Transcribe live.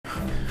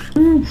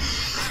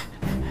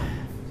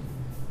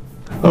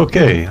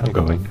Okay, I'm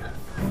going.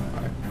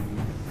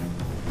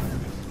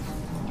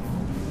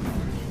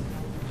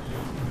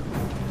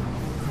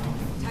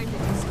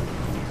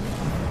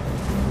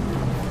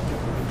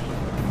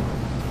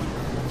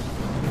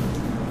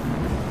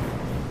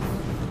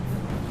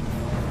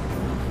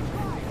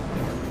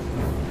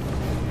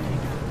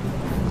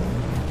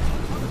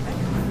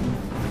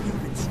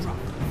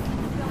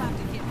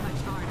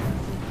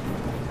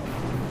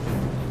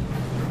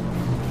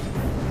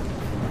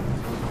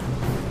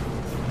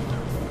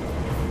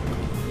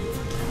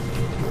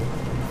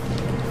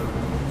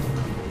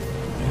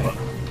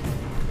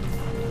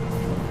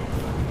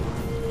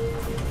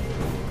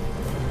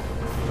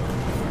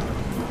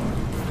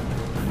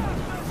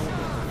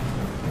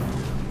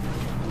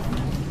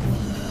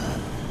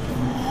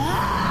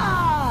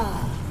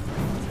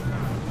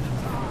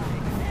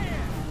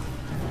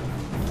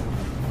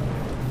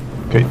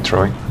 Okay,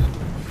 try.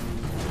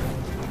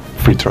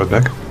 Free throw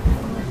back.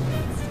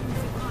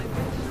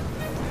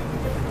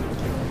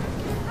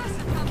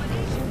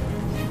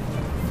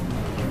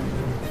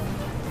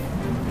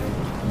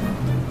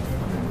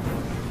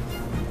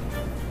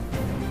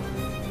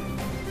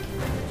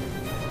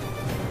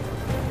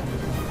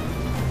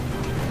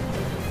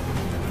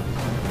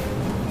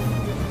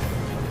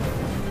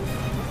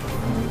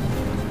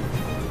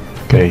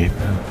 Okay,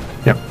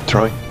 yeah,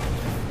 try. It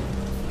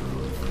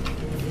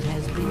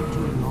has been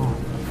too long.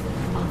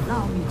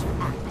 Allow me to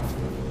act.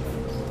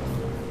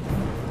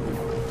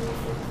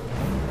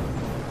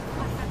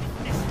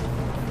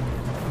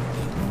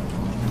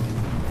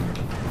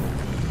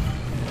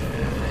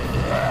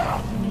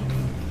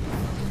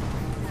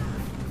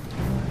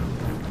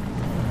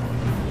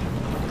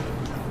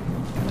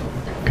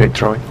 Okay,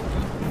 try.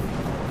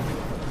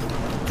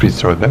 Please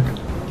throw it back.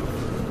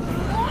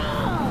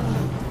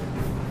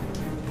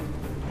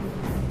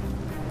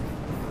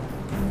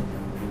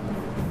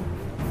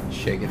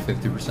 Shake it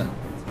 50%.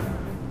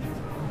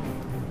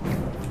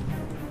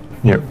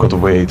 Yeah, gotta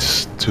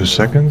wait 2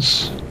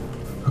 seconds.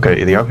 Okay,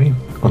 Iliavi,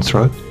 on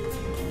throw it.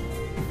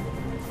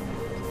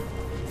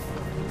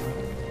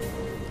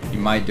 You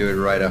might do it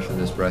right after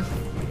this breath.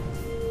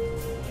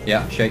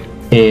 Yeah, shake.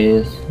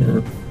 Yes.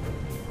 Yeah.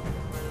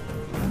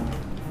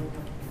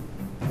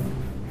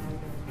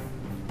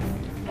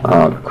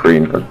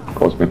 Green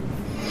calls me.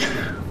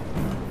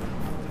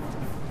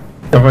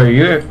 How are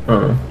you?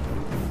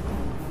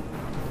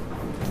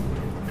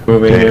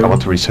 Okay, I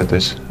want to reset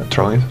this.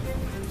 Try it.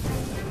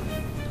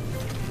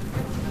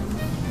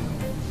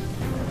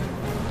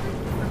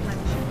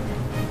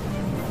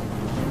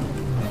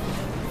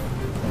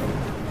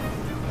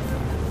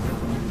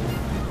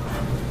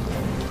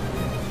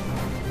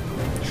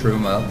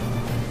 Shroom up.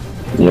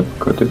 Yep,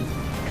 got it.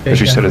 As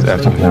you said it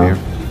after me here.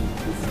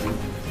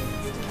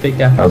 Big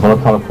gap. I was gonna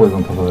pile a poison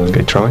on top of it.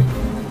 Okay, try.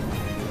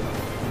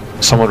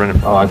 Someone ran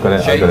him. Oh, I got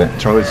it, I got it.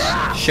 Throw it.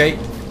 Shake.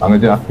 I'm gonna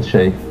do it after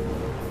shake.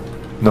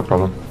 No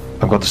problem.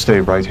 I'm going to stay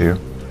right here.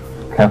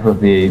 Careful of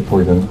the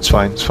poison. It's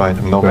fine, it's fine.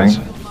 I'm not Going.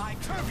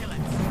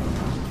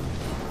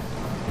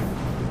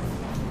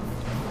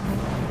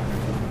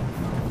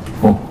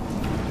 Oh.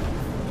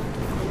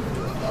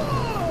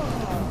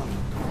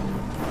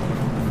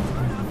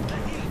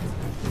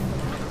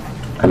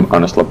 I'm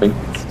on a slopping.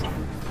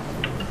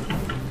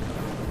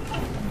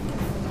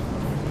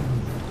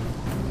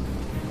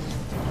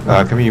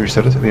 Can we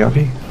reset it, the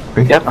RP?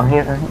 Quick. Yep, I'm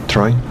here.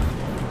 Try.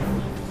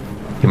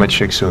 He might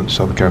shake soon,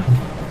 so be careful.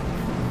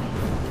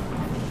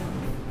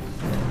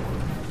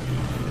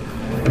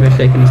 I'm gonna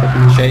shake in a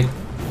second. Shake.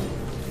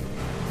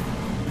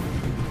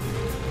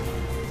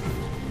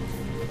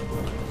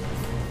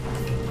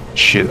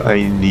 Shit,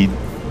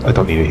 I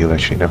don't need a heal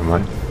actually, never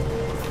mind.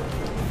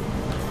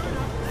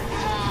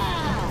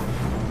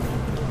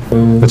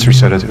 Let's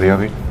reset it,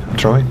 Iliavi.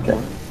 Try.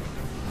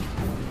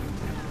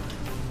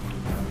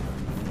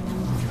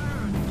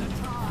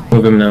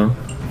 Move him now.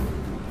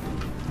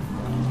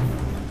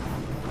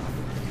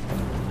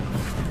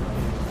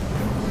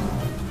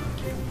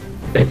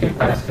 Take it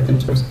 5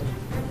 seconds or so.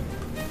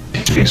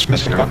 He's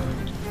messing around.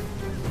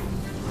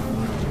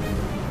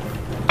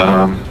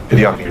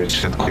 Iliavi,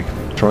 reset quick.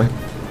 Try.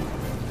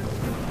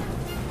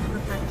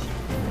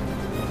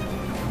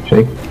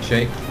 Shake.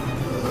 Shake.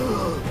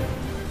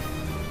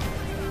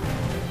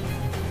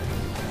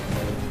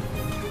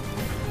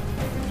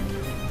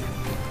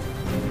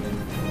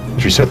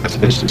 Reset that to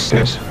this,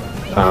 yes.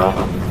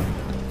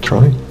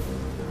 Try.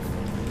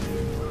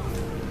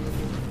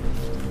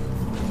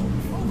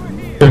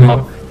 Put him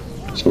up.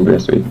 So very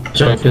sweet.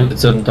 Shake it,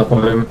 it's on top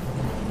of him.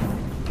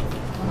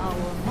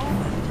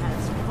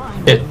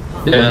 Hit.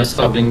 Yeah,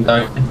 Slubling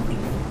died.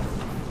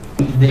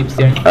 Deep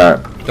here.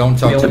 Don't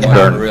talk to Let's me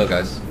burn. for real,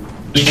 guys.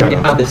 Shut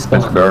up. This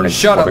Let's burn it.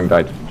 Shut up. Slopping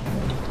died.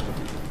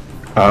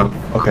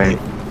 Okay.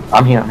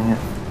 I'm here, I'm here.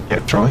 Yeah,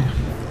 try.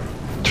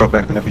 Throw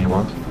back whenever you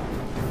want.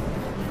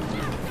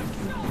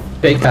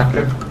 Shake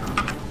after.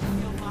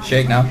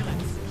 Shake now.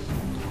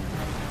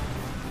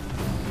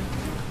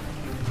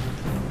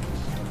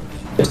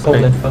 Just hold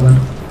it for them.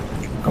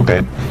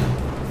 Okay.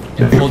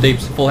 Full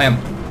deeps, full ham.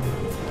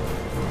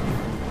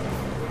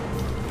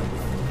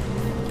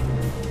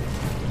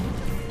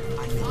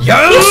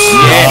 Yes!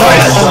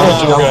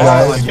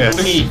 Yes.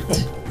 Sweet.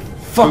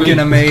 Fucking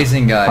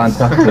amazing, guys.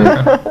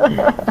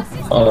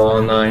 Fantastic.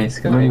 Oh, nice.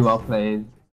 Guys. Really well played.